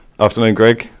Afternoon,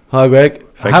 Greg. Hi, Greg.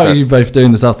 How are you both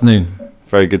doing this afternoon?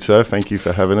 Very good, sir. Thank you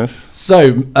for having us.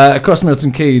 So, across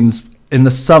Milton Keynes, in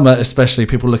the summer especially,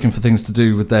 people are looking for things to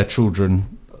do with their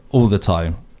children all the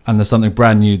time. And there's something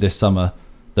brand new this summer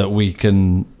that we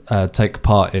can take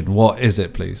part in. What is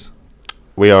it, please?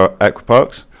 We are Aqua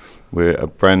Parcs. We're a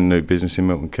brand new business in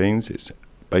Milton Keynes. It's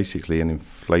basically an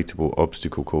inflatable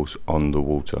obstacle course on the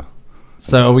water.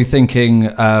 So are we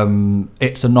thinking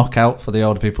it's a knockout for the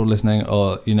older people listening,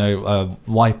 or,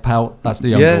 Wipeout? That's the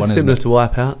younger one, isn't it? Yeah, similar to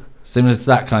Wipeout. Similar to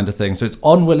that kind of thing. So it's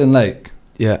on Willen Lake.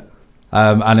 Yeah.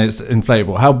 And it's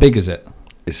inflatable. How big is it?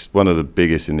 It's one of the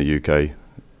biggest in the UK.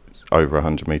 It's over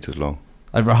 100 metres long.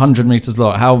 Over 100 metres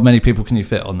long. How many people can you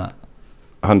fit on that?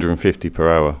 150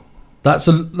 per hour. That's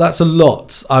a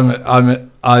lot.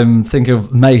 I'm thinking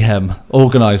of mayhem,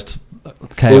 organised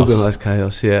chaos. Organised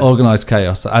chaos, yeah. Organised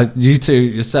chaos. You two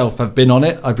yourself have been on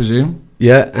it, I presume?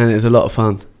 Yeah, and it's a lot of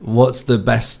fun. What's the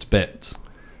best bit?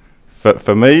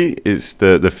 For me, it's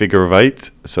the figure of 8.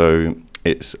 So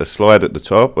it's a slide at the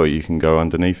top, or you can go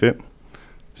underneath it.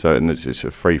 So and it's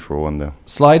a free-for-all on there.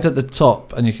 Slide at the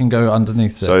top, and you can go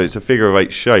underneath it. So it's a figure of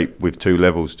 8 shape with 2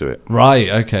 levels to it. Right,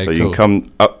 okay, So cool. you can come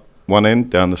up one end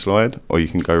down the slide, or you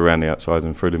can go around the outside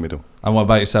and through the middle. And what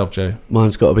about yourself, Joe?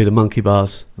 Mine's got to be the monkey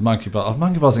bars. The monkey bar. Oh,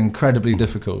 monkey bars are incredibly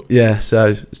difficult. Yeah,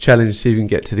 so challenge to see if you can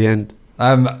get to the end.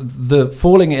 The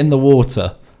falling in the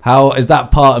water. How is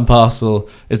that part and parcel?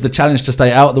 Is the challenge to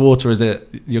stay out of the water? Or is it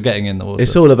you're getting in the water?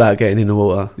 It's all about getting in the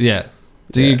water. Yeah.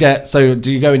 Do you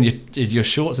go in your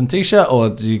shorts and t-shirt, or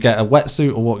do you get a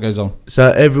wetsuit, or what goes on?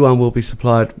 So everyone will be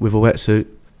supplied with a wetsuit.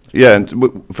 Yeah,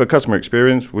 and for customer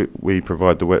experience, we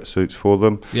provide the wetsuits for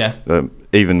them. Yeah.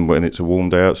 Even when it's a warm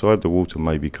day outside, the water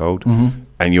may be cold, Mm-hmm.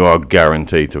 and you are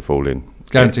guaranteed to fall in.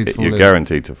 You're in.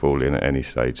 guaranteed to fall in at any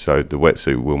stage, so the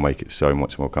wetsuit will make it so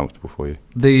much more comfortable for you.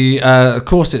 The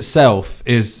course itself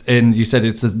is you said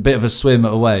it's a bit of a swim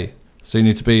away, so you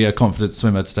need to be a confident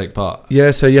swimmer to take part.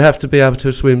 Yeah, so you have to be able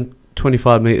to swim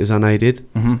 25 metres unaided,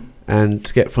 Mm-hmm. and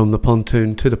to get from the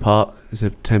pontoon to the park is a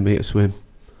 10-metre swim.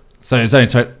 So it's only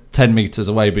 10 metres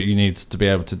away, but you need to be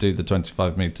able to do the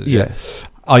 25 metres. Yeah.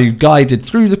 Are you guided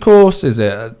through the course? Is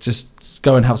it just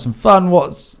go and have some fun?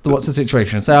 What's the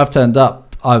situation? Say I've turned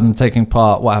up, I'm taking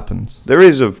part. What happens? There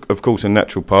is, of course, a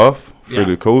natural path through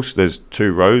the course. There's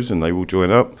 2 rows, and they will join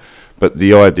up. But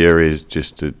the idea is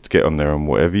just to get on there, and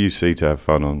whatever you see to have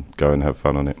fun on, go and have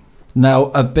fun on it. Now,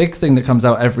 a big thing that comes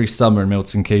out every summer in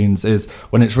Milton Keynes is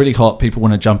when it's really hot, people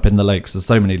want to jump in the lakes. There's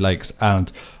so many lakes,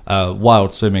 and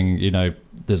wild swimming,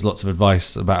 there's lots of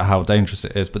advice about how dangerous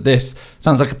it is. But this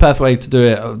sounds like a perfect way to do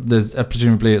it. There's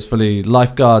presumably it's fully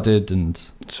lifeguarded. And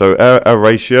so our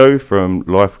ratio from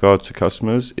lifeguard to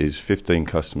customers is 15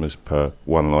 customers per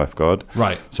 1 lifeguard.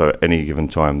 Right. So at any given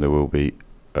time, there will be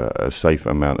a safe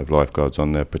amount of lifeguards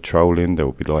on there patrolling. There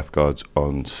will be lifeguards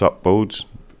on SUP boards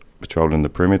patrolling the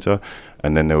perimeter,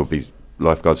 and then there will be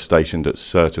lifeguards stationed at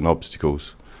certain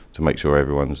obstacles to make sure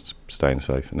everyone's staying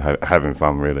safe and having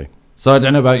fun, really. So I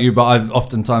don't know about you, but I've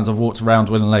walked around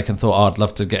Willen Lake and thought, I'd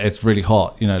love to it's really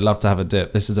hot, love to have a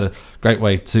dip. This is a great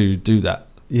way to do that.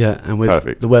 Yeah, and with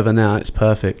perfect. The weather now, it's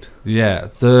perfect. Yeah.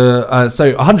 So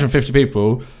 150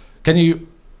 people, can you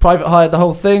private hire the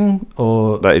whole thing,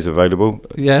 or? That is available.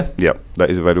 Yeah? Yeah, that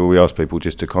is available. We ask people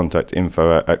just to contact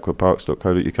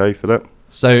info@aquaparks.co.uk for that.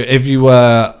 So if you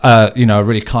were, a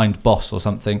really kind boss or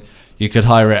something, you could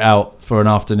hire it out for an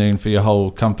afternoon for your whole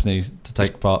company to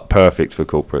take part. Perfect for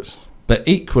corporates. But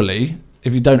equally,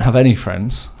 if you don't have any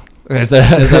friends, is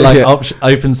there like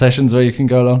open sessions where you can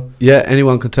go along? Yeah,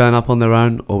 anyone can turn up on their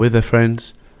own or with their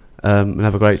friends and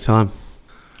have a great time.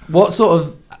 What sort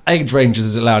of age ranges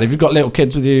is allowed? If you've got little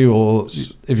kids with you, or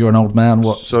if you're an old man,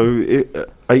 what? So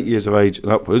 8 years of age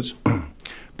and upwards,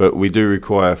 but we do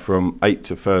require from 8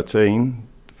 to 13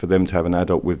 for them to have an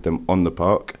adult with them on the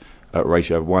park, at a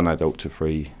ratio of 1 adult to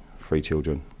 3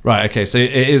 children. Right, okay, so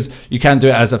it is, you can do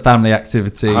it as a family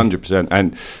activity. 100%,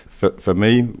 and for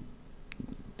me,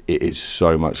 it is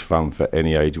so much fun for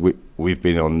any age. We've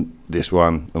been on this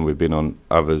one, and we've been on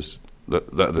others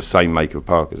that are the same make of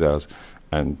park as ours,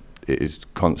 and it is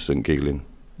constant giggling.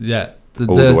 Yeah.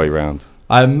 All the way round.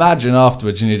 I imagine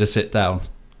afterwards you need to sit down.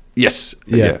 Yes.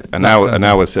 Yeah. An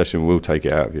hour session will take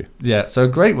it out of you. Yeah. So a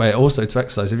great way also to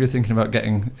exercise if you're thinking about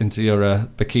getting into your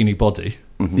bikini body.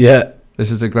 Mm-hmm. Yeah. This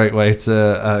is a great way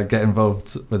to get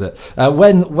involved with it.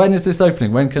 When is this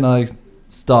opening? When can I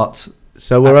start?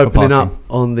 So we're opening up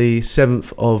on the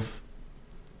 7th of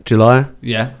July.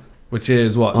 Yeah. Which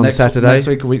is what? On Saturday. Next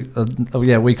week, week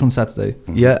on Saturday.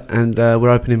 Mm-hmm. Yeah, and we're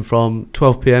opening from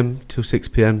 12 p.m. till 6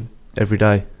 p.m. every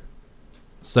day.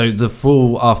 So the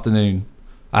full afternoon,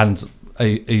 and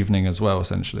evening as well,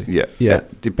 essentially. Yeah.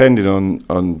 Depending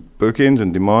on bookings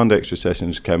and demand, extra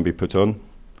sessions can be put on.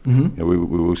 Mm-hmm. We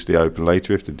will stay open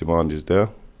later if the demand is there.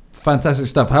 Fantastic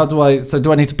stuff. Do I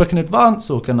need to book in advance,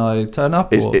 or can I turn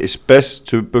up? It's best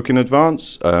to book in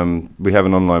advance. We have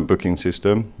an online booking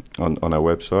system on our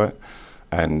website,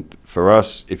 and for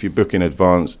us, if you book in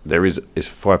advance, it's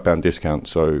a £5 discount,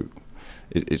 so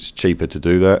it's cheaper to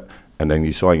do that. And then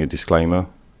you sign your disclaimer,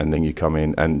 and then you come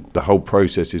in, and the whole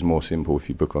process is more simple if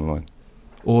you book online.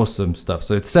 Awesome stuff.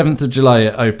 So it's 7th of July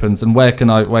it opens, and where can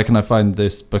I find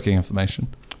this booking information?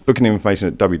 Booking information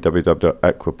at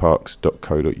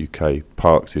www.aquaparcs.co.uk.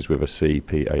 Parcs is with a C,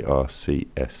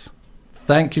 P-A-R-C-S.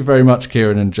 Thank you very much,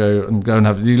 Kieron and Joe. And go and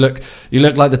have you look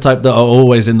like the type that are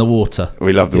always in the water.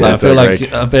 We love the water. I feel like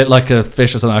Greg. A bit like a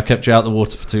fish or something. I kept you out of the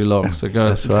water for too long, so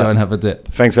go and have a dip.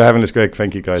 Thanks for having us, Greg.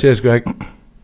 Thank you, guys. Cheers, Greg.